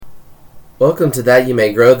Welcome to That You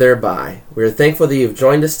May Grow Thereby. We are thankful that you have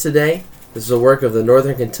joined us today. This is a work of the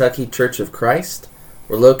Northern Kentucky Church of Christ.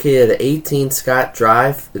 We're located at 18 Scott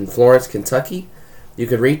Drive in Florence, Kentucky. You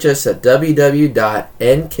can reach us at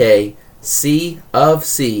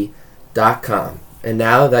www.nkcofc.com. And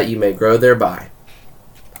now that you may grow thereby.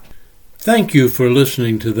 Thank you for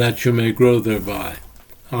listening to That You May Grow Thereby.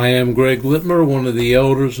 I am Greg Littmer, one of the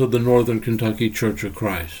elders of the Northern Kentucky Church of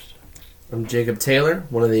Christ. I'm Jacob Taylor,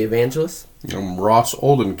 one of the evangelists. I'm Ross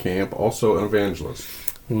Oldenkamp, also an evangelist.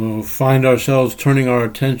 We'll find ourselves turning our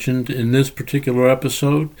attention in this particular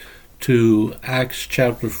episode to Acts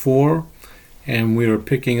chapter 4, and we are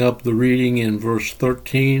picking up the reading in verse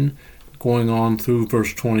 13, going on through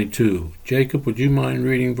verse 22. Jacob, would you mind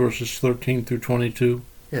reading verses 13 through 22?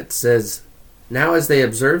 It says, "Now as they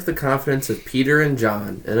observed the confidence of Peter and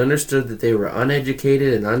John, and understood that they were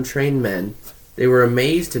uneducated and untrained men, they were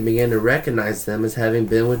amazed and began to recognize them as having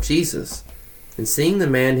been with Jesus. And seeing the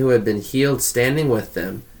man who had been healed standing with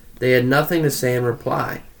them, they had nothing to say in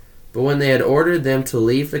reply. But when they had ordered them to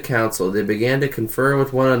leave the council, they began to confer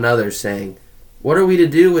with one another, saying, 'What are we to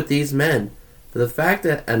do with these men?' For the fact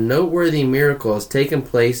that a noteworthy miracle has taken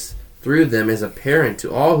place through them is apparent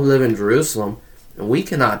to all who live in Jerusalem, and we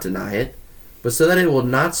cannot deny it. But so that it will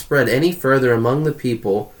not spread any further among the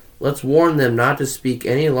people, let's warn them not to speak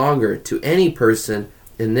any longer to any person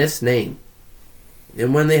in this name.'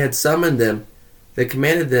 And when they had summoned them, they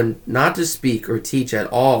commanded them not to speak or teach at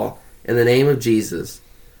all in the name of Jesus.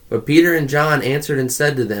 But Peter and John answered and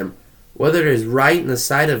said to them, 'Whether it is right in the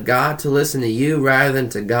sight of God to listen to you rather than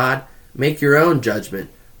to God, make your own judgment.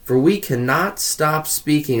 For we cannot stop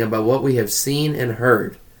speaking about what we have seen and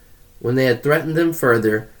heard.' When they had threatened them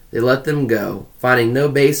further, they let them go, finding no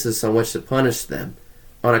basis on which to punish them,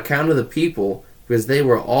 on account of the people, because they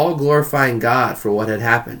were all glorifying God for what had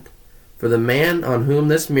happened. For the man on whom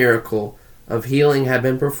this miracle of healing had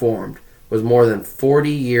been performed was more than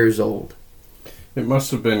 40 years old." It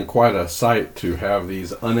must have been quite a sight to have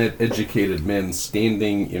these uneducated men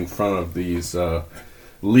standing in front of these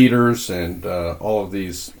leaders and all of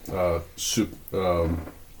these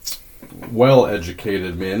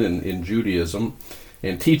well-educated men in Judaism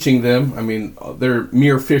and teaching them. I mean, they're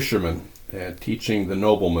mere fishermen teaching the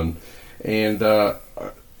noblemen. And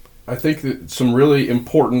I think that some really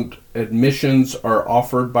important admissions are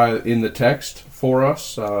offered in the text for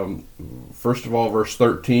us. First of all, verse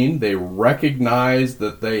 13, they recognized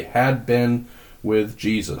that they had been with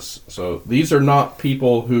Jesus. So these are not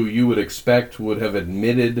people who you would expect would have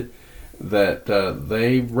admitted that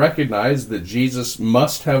they recognized that Jesus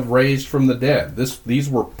must have raised from the dead. These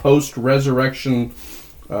were post-resurrection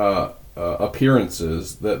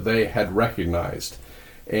appearances that they had recognized.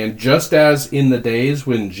 And just as in the days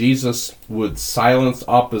when Jesus would silence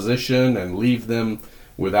opposition and leave them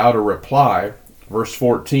without a reply, verse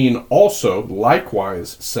 14 also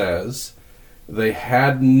likewise says they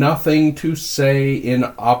had nothing to say in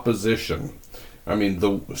opposition. I mean,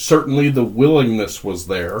 certainly the willingness was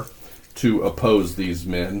there to oppose these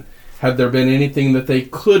men. Had there been anything that they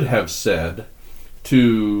could have said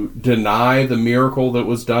to deny the miracle that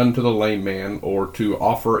was done to the lame man, or to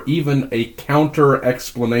offer even a counter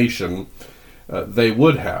explanation, they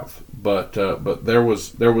would have. But there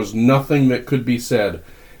was nothing that could be said.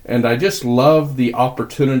 And I just love the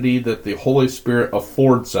opportunity that the Holy Spirit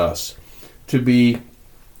affords us to be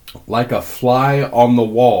like a fly on the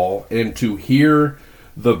wall and to hear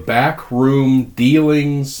the backroom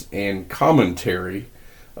dealings and commentary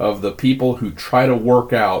of the people who try to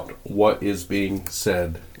work out what is being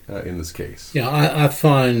said in this case. Yeah, I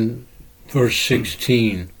find verse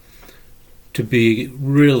 16 to be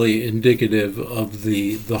really indicative of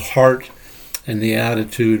the heart and the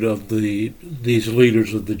attitude of these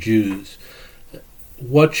leaders of the Jews.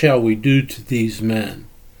 "What shall we do to these men?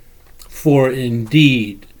 For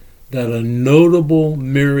indeed that a notable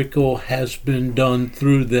miracle has been done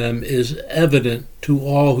through them is evident to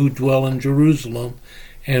all who dwell in Jerusalem,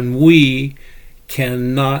 and we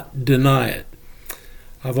cannot deny it."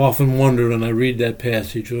 I've often wondered when I read that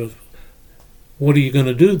passage of, what are you going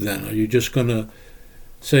to do then? Are you just going to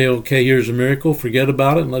say, okay, here's a miracle, forget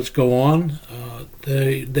about it, and let's go on?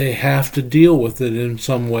 They have to deal with it in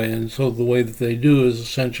some way, and so the way that they do is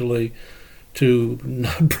essentially to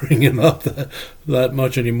not bring him up that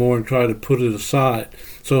much anymore and try to put it aside.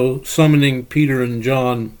 So summoning Peter and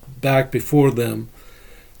John back before them,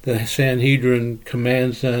 the Sanhedrin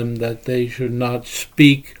commands them that they should not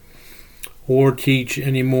speak or teach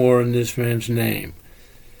anymore in this man's name.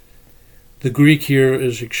 The Greek here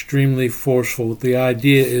is extremely forceful. The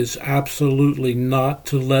idea is absolutely not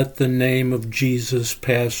to let the name of Jesus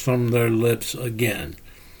pass from their lips again.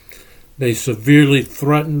 They severely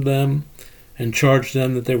threatened them and charged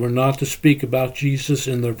them that they were not to speak about Jesus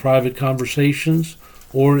in their private conversations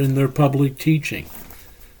or in their public teaching.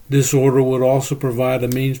 This order would also provide a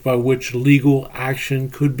means by which legal action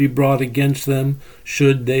could be brought against them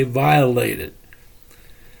should they violate it.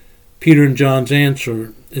 Peter and John's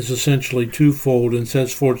answer is essentially twofold and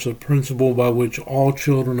sets forth a principle by which all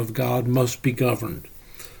children of God must be governed.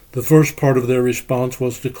 The first part of their response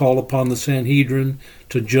was to call upon the Sanhedrin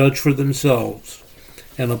to judge for themselves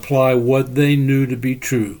and apply what they knew to be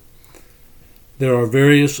true. There are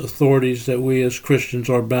various authorities that we as Christians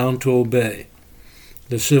are bound to obey,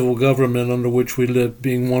 the civil government under which we live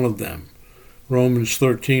being one of them. Romans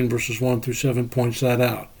 13 verses 1 through 7 points that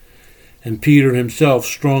out. And Peter himself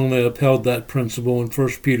strongly upheld that principle in 1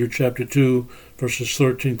 Peter chapter 2 verses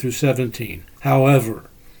 13 through 17. However,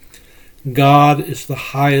 God is the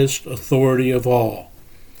highest authority of all,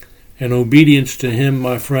 and obedience to him,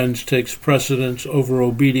 my friends, takes precedence over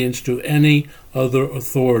obedience to any other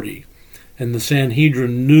authority. And the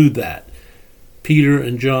Sanhedrin knew that. Peter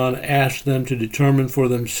and John asked them to determine for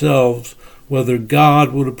themselves whether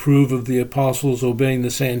God would approve of the apostles obeying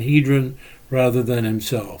the Sanhedrin rather than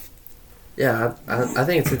himself. Yeah, I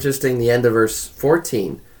think it's interesting. The end of verse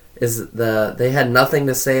 14 is they had nothing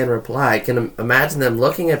to say in reply. I can imagine them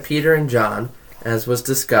looking at Peter and John, as was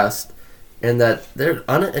discussed, and that they're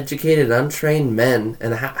uneducated, untrained men,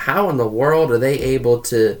 and how in the world are they able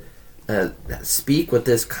to speak with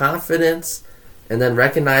this confidence and then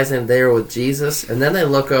recognizing they are with Jesus? And then they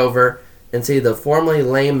look over and see the formerly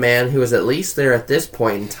lame man who was at least there at this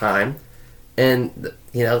point in time, and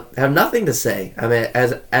have nothing to say. I mean,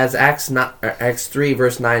 as Acts 3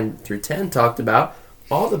 verse 9 through 10 talked about,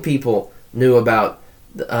 all the people knew about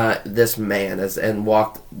this man and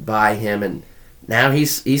walked by him, and now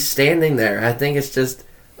he's standing there. I think it's just,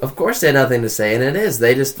 of course they had nothing to say, and it is.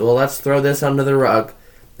 They just, let's throw this under the rug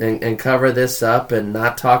and cover this up and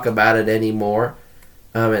not talk about it anymore.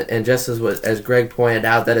 And just as Greg pointed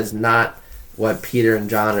out, that is not what Peter and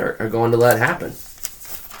John are going to let happen.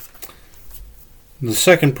 The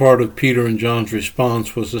second part of Peter and John's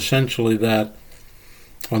response was essentially that,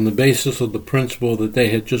 on the basis of the principle that they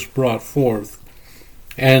had just brought forth,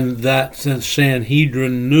 and that the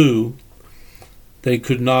Sanhedrin knew, they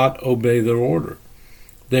could not obey their order.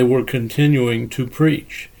 They were continuing to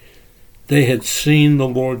preach. They had seen the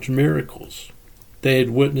Lord's miracles. They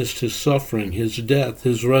had witnessed his suffering, his death,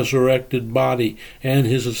 his resurrected body, and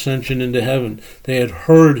his ascension into heaven. They had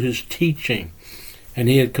heard his teaching, and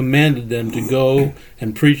he had commanded them to go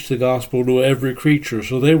and preach the gospel to every creature,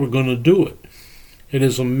 so they were going to do it. It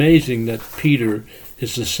is amazing that Peter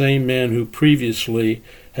is the same man who previously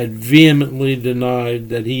had vehemently denied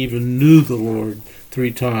that he even knew the Lord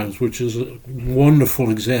 3 times, which is a wonderful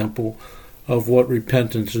example of what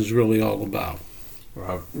repentance is really all about.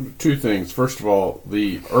 Two things. First of all,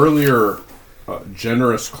 the earlier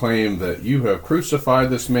generous claim that you have crucified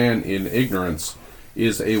this man in ignorance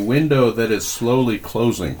is a window that is slowly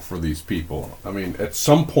closing for these people. I mean, at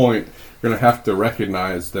some point, you're going to have to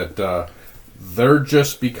recognize that they're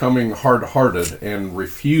just becoming hard-hearted and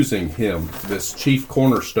refusing him, this chief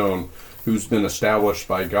cornerstone who's been established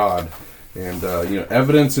by God. And,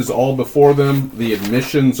 evidence is all before them. The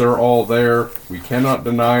admissions are all there. We cannot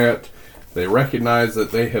deny it. They recognize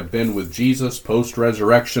that they have been with Jesus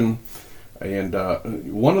post-resurrection. And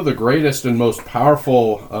one of the greatest and most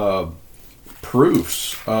powerful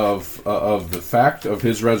proofs of the fact of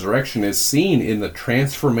his resurrection is seen in the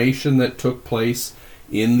transformation that took place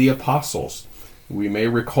in the apostles. We may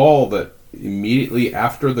recall that immediately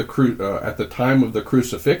after at the time of the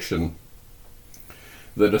crucifixion,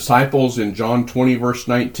 the disciples in John 20 verse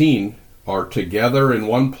 19 are together in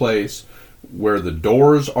one place where the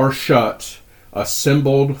doors are shut,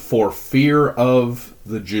 assembled for fear of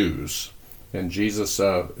the Jews. And Jesus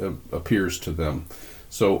appears to them.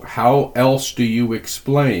 So how else do you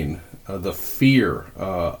explain the fear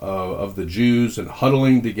of the Jews and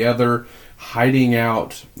huddling together, hiding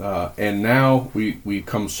out, and now we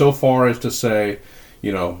come so far as to say,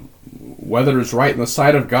 whether it's right in the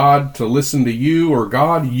sight of God to listen to you or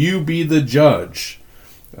God, you be the judge.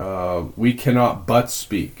 We cannot but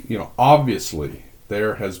speak. Obviously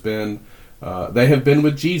there has been, they have been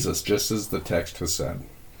with Jesus, just as the text has said.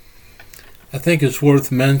 I think it's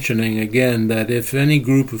worth mentioning again that if any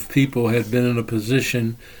group of people had been in a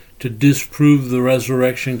position to disprove the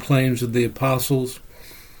resurrection claims of the apostles,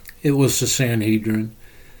 it was the Sanhedrin.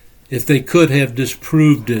 If they could have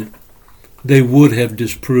disproved it, they would have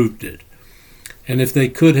disproved it. And if they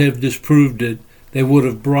could have disproved it, they would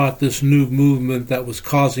have brought this new movement that was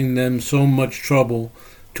causing them so much trouble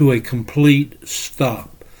to a complete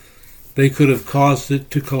stop. They could have caused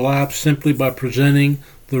it to collapse simply by presenting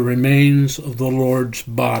the remains of the Lord's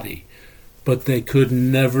body, but they could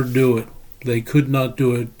never do it. They could not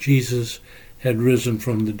do it. Jesus had risen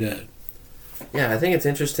from the dead. Yeah, I think it's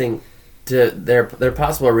interesting to their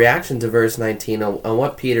possible reaction to verse 19 on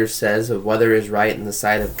what Peter says of whether it is right in the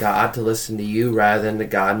sight of God to listen to you rather than to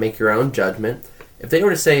God, make your own judgment. If they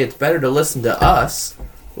were to say it's better to listen to us,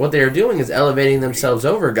 what they are doing is elevating themselves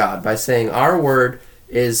over God by saying our word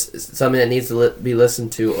is something that needs to be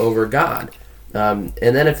listened to over God. And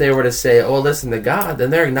then if they were to say, oh, listen to God,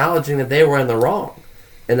 then they're acknowledging that they were in the wrong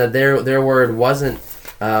and that their word wasn't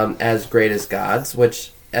as great as God's,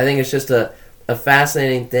 which I think is just a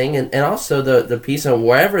fascinating thing. And also the piece on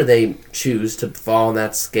wherever they choose to fall on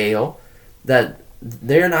that scale, that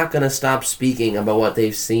they're not going to stop speaking about what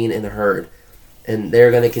they've seen and heard. And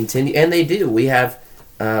they're going to continue, and they do. We have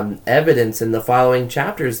evidence in the following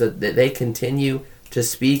chapters that they continue to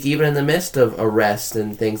speak even in the midst of arrest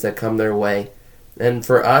and things that come their way. And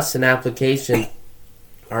for us, an application,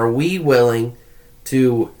 are we willing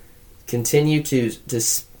to continue to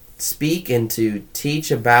speak and to teach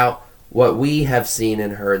about what we have seen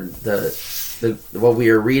and heard, what we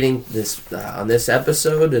are reading on this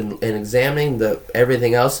episode and examining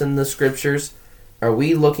everything else in the scriptures? Are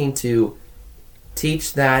we looking to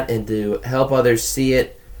teach that and to help others see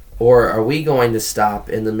it, or are we going to stop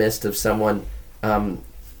in the midst of someone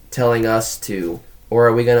telling us to, or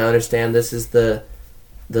are we going to understand this is the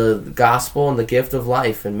gospel and the gift of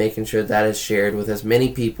life and making sure that is shared with as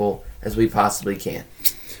many people as we possibly can?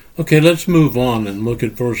 Okay, let's move on and look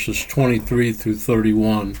at verses 23 through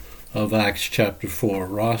 31 of Acts chapter 4.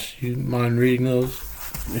 Ross, you mind reading those?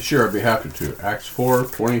 Sure, I'd be happy to. Acts 4,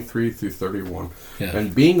 23 through 31. Yeah.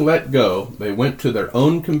 And being let go, they went to their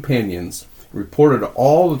own companions, reported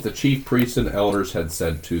all that the chief priests and elders had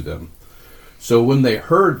said to them. So when they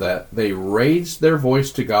heard that, they raised their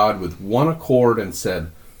voice to God with one accord and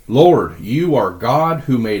said, Lord, you are God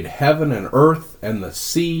who made heaven and earth and the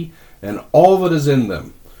sea and all that is in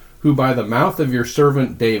them, who by the mouth of your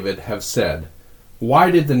servant David have said,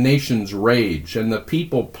 Why did the nations rage and the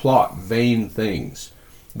people plot vain things?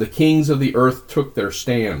 The kings of the earth took their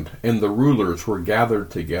stand, and the rulers were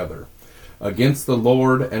gathered together against the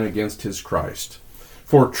Lord and against his Christ.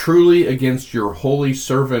 For truly against your holy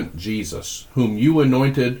servant Jesus, whom you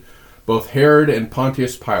anointed, both Herod and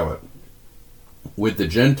Pontius Pilate, with the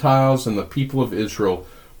Gentiles and the people of Israel,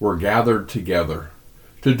 were gathered together,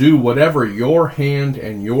 to do whatever your hand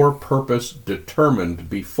and your purpose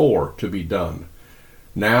determined before to be done.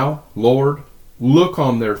 Now, Lord, look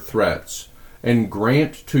on their threats, and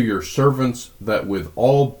grant to your servants that with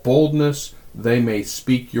all boldness they may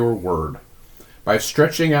speak your word, by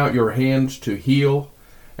stretching out your hand to heal,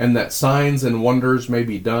 and that signs and wonders may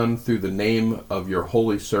be done through the name of your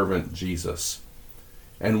holy servant Jesus.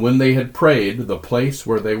 And when they had prayed, the place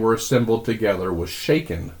where they were assembled together was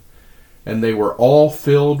shaken, and they were all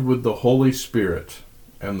filled with the Holy Spirit,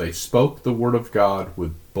 and they spoke the word of God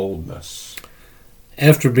with boldness.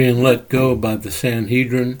 After being let go by the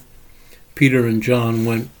Sanhedrin, Peter and John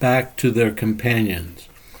went back to their companions.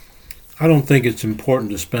 I don't think it's important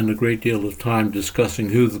to spend a great deal of time discussing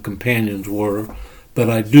who the companions were, but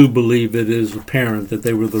I do believe it is apparent that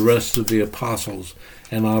they were the rest of the apostles,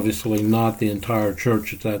 and obviously not the entire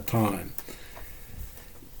church at that time.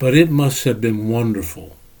 But it must have been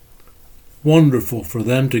wonderful for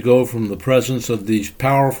them to go from the presence of these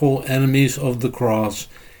powerful enemies of the cross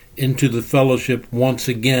into the fellowship once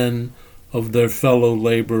again of their fellow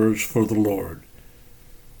laborers for the Lord.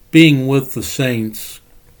 Being with the saints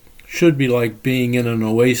should be like being in an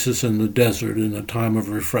oasis in the desert in a time of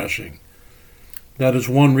refreshing. That is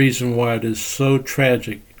one reason why it is so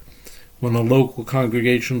tragic when a local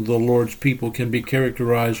congregation of the Lord's people can be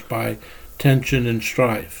characterized by tension and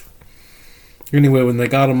strife. Anyway, when they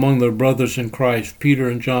got among their brothers in Christ, Peter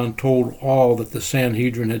and John told all that the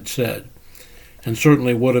Sanhedrin had said, and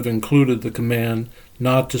certainly would have included the command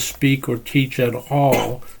not to speak or teach at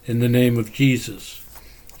all in the name of Jesus.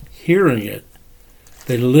 Hearing it,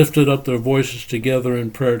 they lifted up their voices together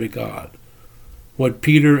in prayer to God. What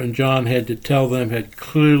Peter and John had to tell them had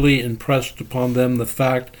clearly impressed upon them the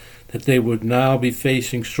fact that they would now be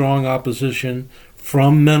facing strong opposition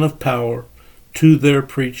from men of power to their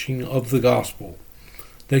preaching of the gospel.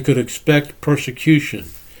 They could expect persecution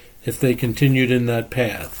if they continued in that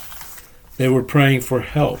path. They were praying for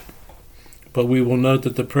help, but we will note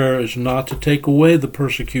that the prayer is not to take away the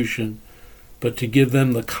persecution, but to give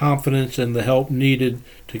them the confidence and the help needed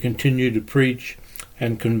to continue to preach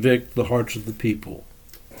and convict the hearts of the people.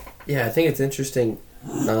 Yeah, I think it's interesting,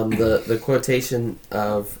 the quotation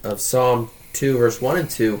of Psalm 2, verse 1 and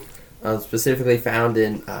 2, specifically found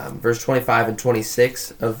in verse 25 and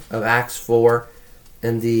 26 of Acts 4.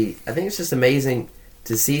 And I think it's just amazing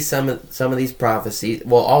to see some of these prophecies.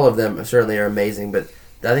 Well, all of them certainly are amazing, but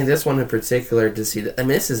I think this one in particular to see that. I mean,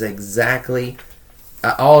 this is exactly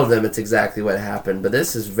all of them. It's exactly what happened, but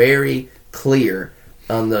this is very clear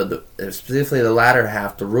on the specifically the latter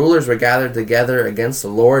half. The rulers were gathered together against the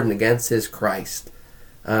Lord and against His Christ,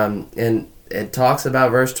 and it talks about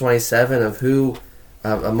verse 27 of who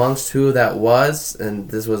amongst who that was, and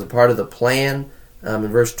this was a part of the plan. In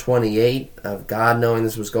verse 28 of God knowing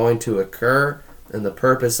this was going to occur and the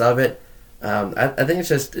purpose of it. I think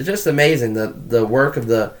it's just amazing the work of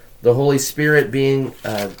the Holy Spirit being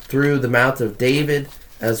through the mouth of David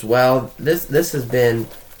as well. This has been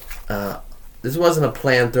this wasn't a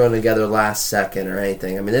plan thrown together last second or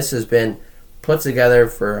anything. I mean, this has been put together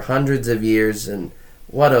for hundreds of years, and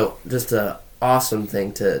what a awesome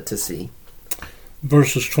thing to see.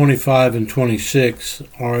 Verses 25 and 26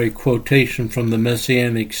 are a quotation from the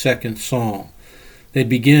Messianic second psalm. They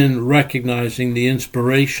begin recognizing the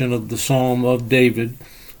inspiration of the Psalm of David,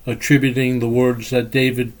 attributing the words that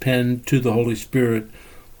David penned to the Holy Spirit.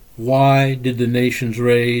 Why did the nations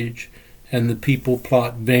rage and the people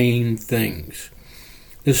plot vain things?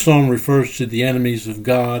 This psalm refers to the enemies of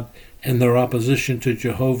God and their opposition to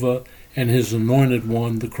Jehovah and His anointed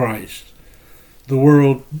one, the Christ. The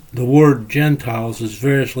word Gentiles is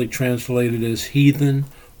variously translated as heathen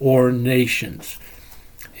or nations.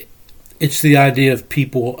 It's the idea of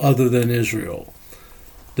people other than Israel.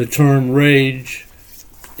 The term rage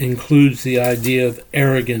includes the idea of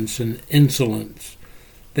arrogance and insolence.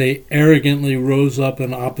 They arrogantly rose up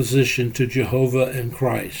in opposition to Jehovah and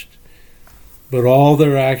Christ. But all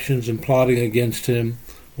their actions in plotting against Him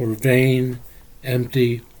were vain,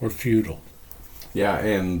 empty, or futile. Yeah,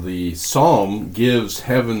 and the psalm gives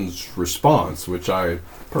heaven's response, which I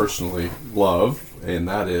personally love, and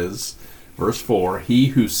that is verse 4, He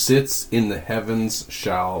who sits in the heavens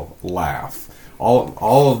shall laugh.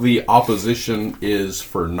 All of the opposition is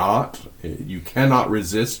for naught. You cannot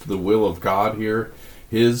resist the will of God here.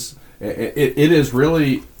 It is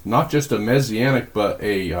really not just a messianic, but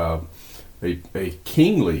a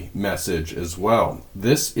kingly message as well.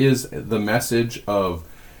 This is the message of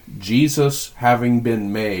Jesus having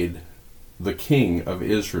been made the King of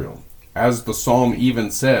Israel. As the psalm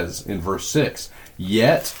even says in verse 6,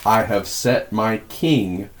 Yet I have set my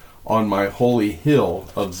King on my holy hill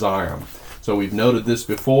of Zion. So we've noted this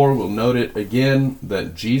before, we'll note it again,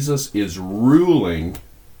 that Jesus is ruling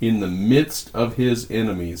in the midst of His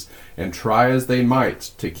enemies, and try as they might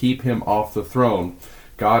to keep Him off the throne,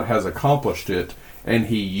 God has accomplished it. And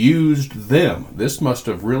He used them. This must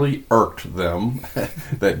have really irked them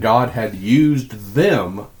that God had used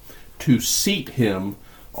them to seat Him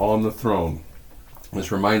on the throne.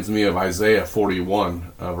 This reminds me of Isaiah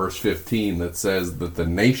 41, verse 15, that says that the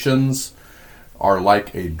nations are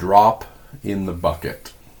like a drop in the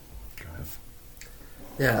bucket. Go ahead.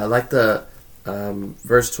 Yeah, I like the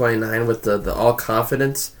verse 29 with the all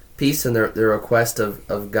confidence piece and the request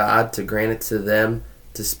of God to grant it to them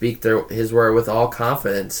to speak His word with all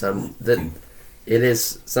confidence. That it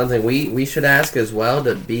is something we should ask as well,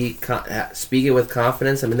 to speak it with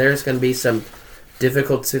confidence. I mean, there's going to be some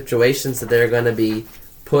difficult situations that they're going to be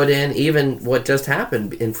put in. Even what just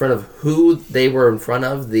happened in front of who they were in front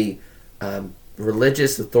of, the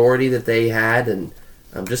religious authority that they had, and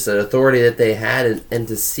just the authority that they had, and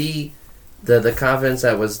to see the confidence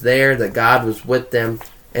that was there, that God was with them,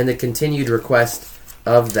 and the continued request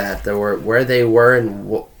of that were where they were,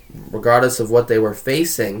 and regardless of what they were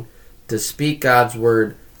facing, to speak God's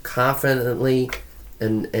word confidently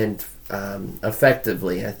and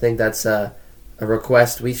effectively. I think that's a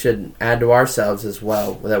request we should add to ourselves as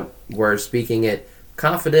well, that we're speaking it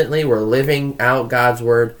confidently, we're living out God's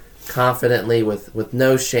word confidently with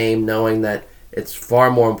no shame, knowing that it's far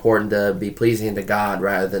more important to be pleasing to God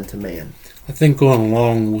rather than to man. I think going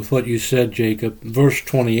along with what you said, Jacob, verse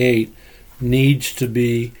 28 needs to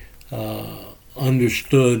be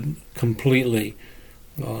understood completely.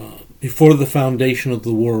 Before the foundation of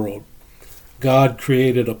the world, God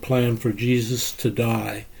created a plan for Jesus to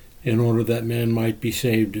die in order that man might be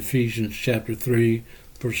saved. Ephesians chapter 3,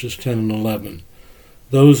 verses 10 and 11.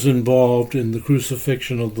 Those involved in the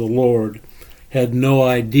crucifixion of the Lord had no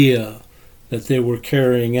idea that they were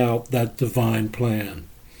carrying out that divine plan.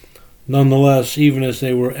 Nonetheless, even as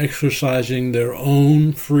they were exercising their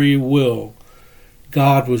own free will,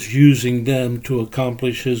 God was using them to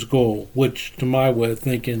accomplish His goal, which, to my way of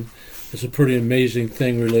thinking, is a pretty amazing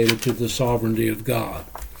thing related to the sovereignty of God.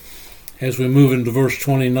 As we move into verse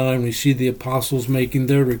 29, we see the apostles making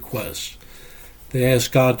their requests. They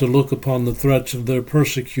asked God to look upon the threats of their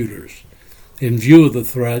persecutors. In view of the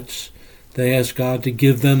threats, they asked God to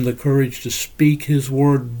give them the courage to speak His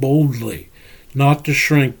word boldly, not to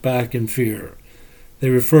shrink back in fear. They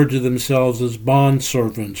referred to themselves as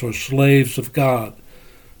bondservants or slaves of God,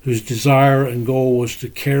 whose desire and goal was to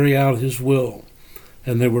carry out His will,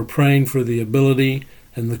 and they were praying for the ability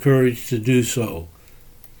and the courage to do so.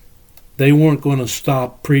 They weren't going to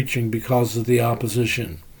stop preaching because of the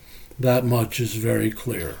opposition. That much is very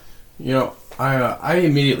clear. You know, I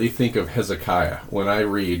immediately think of Hezekiah when I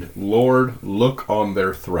read, "Lord, look on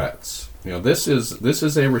their threats." You know, this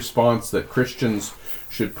is a response that Christians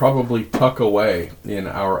should probably tuck away in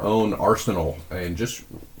our own arsenal, and just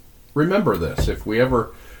remember this. If we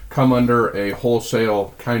ever come under a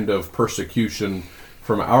wholesale kind of persecution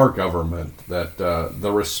from our government, that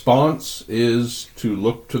the response is to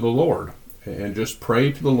look to the Lord and just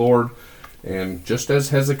pray to the Lord. And just as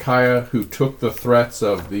Hezekiah, who took the threats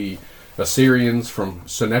of the Assyrians from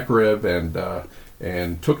Sennacherib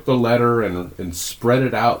and took the letter and spread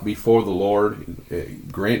it out before the Lord,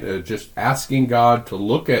 just asking God to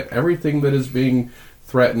look at everything that is being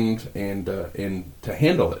threatened and to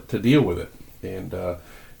handle it, to deal with it. And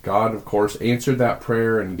God, of course, answered that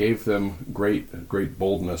prayer and gave them great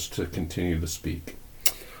boldness to continue to speak.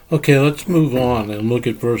 Okay, let's move on and look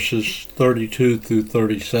at verses 32 through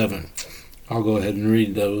 37. I'll go ahead and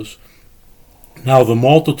read those. Now the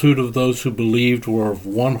multitude of those who believed were of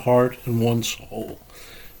one heart and one soul.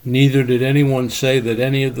 Neither did anyone say that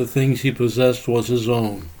any of the things he possessed was his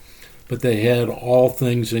own, but they had all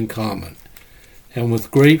things in common. And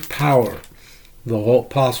with great power the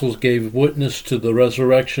apostles gave witness to the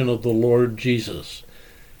resurrection of the Lord Jesus,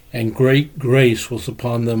 and great grace was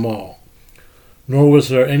upon them all. Nor was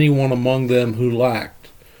there anyone among them who lacked,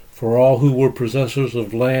 for all who were possessors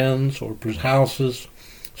of lands or houses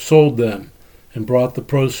sold them, and brought the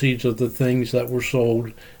proceeds of the things that were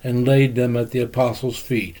sold, and laid them at the apostles'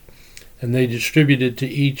 feet. And they distributed to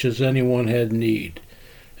each as anyone had need.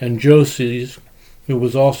 And Joses, who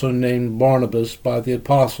was also named Barnabas by the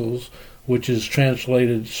apostles, which is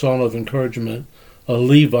translated son of encouragement, a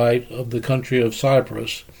Levite of the country of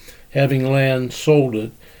Cyprus, having land, sold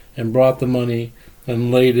it, and brought the money,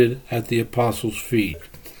 and laid it at the apostles' feet.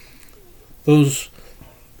 Those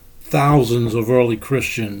thousands of early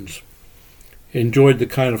Christians enjoyed the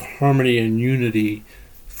kind of harmony and unity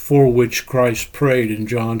for which Christ prayed in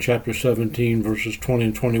John chapter 17, verses 20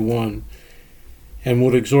 and 21, and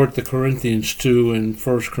would exhort the Corinthians to in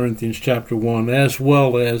 1 Corinthians chapter 1, as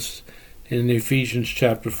well as in Ephesians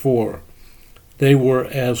chapter 4. They were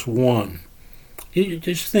as one. You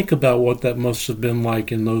just think about what that must have been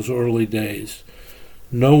like in those early days.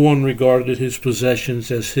 No one regarded his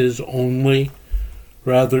possessions as his only.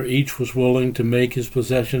 Rather, each was willing to make his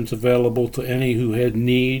possessions available to any who had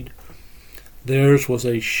need. Theirs was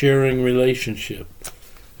a sharing relationship.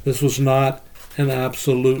 This was not an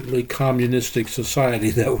absolutely communistic society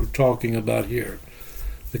that we're talking about here.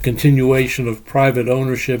 The continuation of private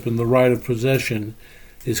ownership and the right of possession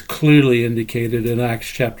is clearly indicated in Acts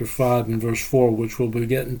chapter 5 and verse 4, which we'll be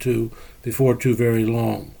getting to before too very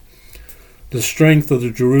long. The strength of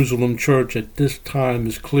the Jerusalem church at this time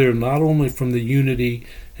is clear not only from the unity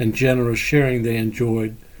and generous sharing they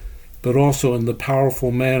enjoyed, but also in the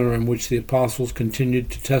powerful manner in which the apostles continued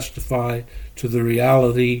to testify to the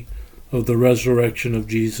reality of the resurrection of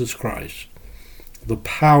Jesus Christ. The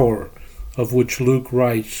power of which Luke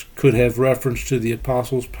writes could have reference to the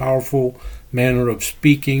apostles' powerful manner of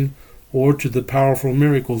speaking or to the powerful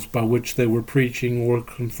miracles by which they were preaching or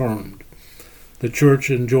confirmed. The church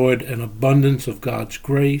enjoyed an abundance of God's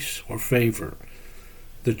grace or favor.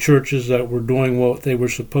 The churches that were doing what they were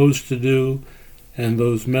supposed to do and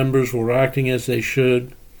those members were acting as they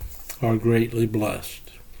should are greatly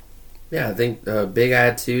blessed. Yeah, I think a big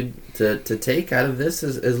attitude to take out of this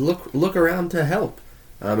is look around to help,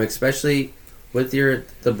 especially with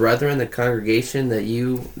the brethren, the congregation that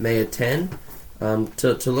you may attend,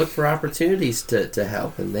 to look for opportunities to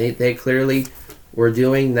help. And they clearly were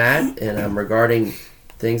doing that, and regarding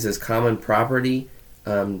things as common property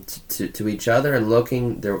to each other, and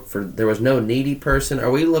looking there was no needy person.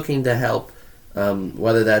 Are we looking to help?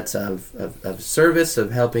 Whether that's of service,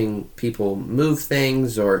 of helping people move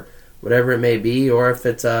things, or whatever it may be, or if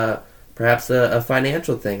it's perhaps a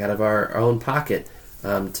financial thing out of our own pocket,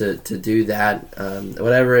 to do that,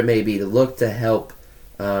 whatever it may be, to look to help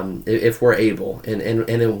if we're able, and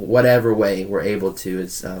in whatever way we're able to,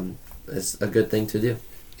 it's a good thing to do.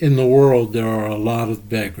 In the world, there are a lot of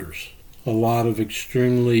beggars, a lot of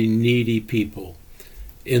extremely needy people.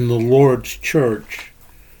 In the Lord's church,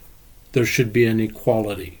 there should be an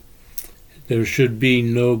equality. there should be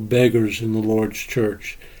no beggars in the Lord's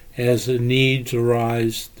church. As the needs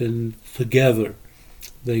arise, then together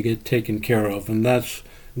they get taken care of. And that's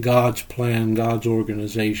God's plan, God's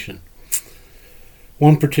organization.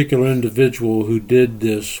 One particular individual who did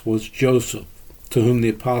this was Joseph, to whom the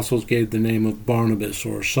apostles gave the name of Barnabas,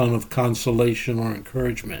 or son of consolation or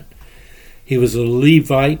encouragement. He was a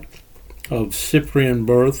Levite of Cyprian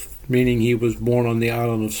birth, meaning he was born on the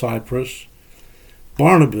island of Cyprus.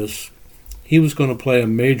 Barnabas, he was going to play a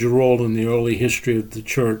major role in the early history of the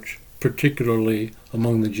church, particularly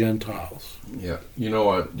among the Gentiles. Yeah, you know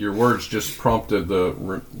what? Your words just prompted the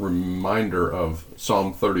reminder of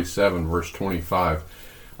Psalm 37, verse 25.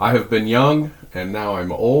 I have been young, and now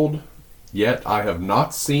I'm old, yet I have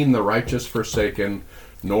not seen the righteous forsaken,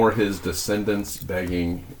 nor his descendants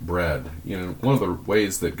begging bread. You know, one of the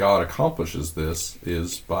ways that God accomplishes this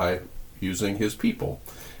is by using his people.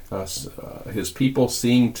 His people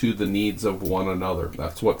seeing to the needs of one another.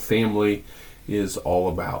 That's what family is all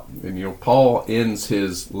about. And you know, Paul ends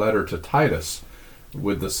his letter to Titus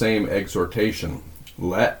with the same exhortation.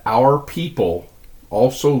 Let our people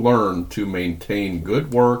also learn to maintain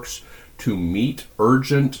good works, to meet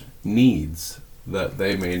urgent needs, that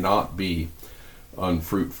they may not be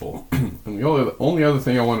unfruitful. And the only other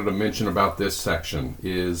thing I wanted to mention about this section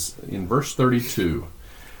is in verse 32.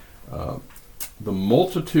 The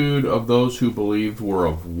multitude of those who believed were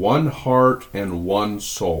of one heart and one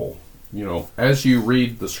soul. You know, as you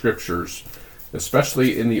read the scriptures,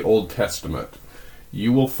 especially in the Old Testament,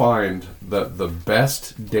 you will find that the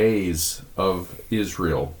best days of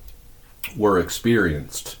Israel were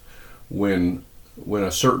experienced when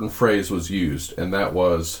a certain phrase was used, and that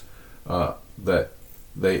was that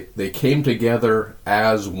they came together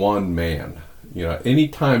as one man. You know,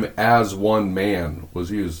 anytime "as one man" was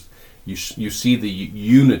used, you see the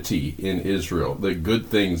unity in Israel. The good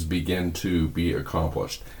things begin to be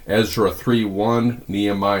accomplished. Ezra 3:1,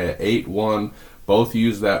 Nehemiah 8:1, both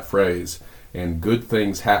use that phrase. And good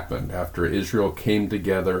things happened after Israel came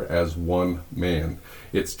together as one man.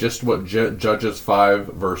 It's just what Judges 5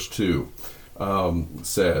 verse 2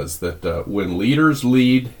 says, that when leaders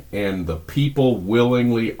lead and the people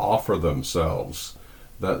willingly offer themselves,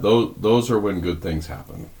 that those are when good things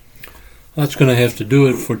happen. That's going to have to do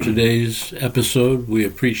it for today's episode. We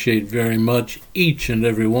appreciate very much each and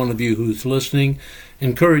every one of you who's listening.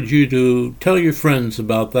 Encourage you to tell your friends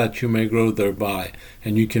about That You May Grow Thereby.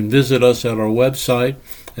 And you can visit us at our website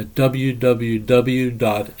at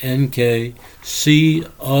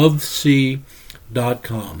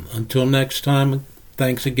www.nkcofc.com. Until next time,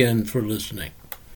 thanks again for listening.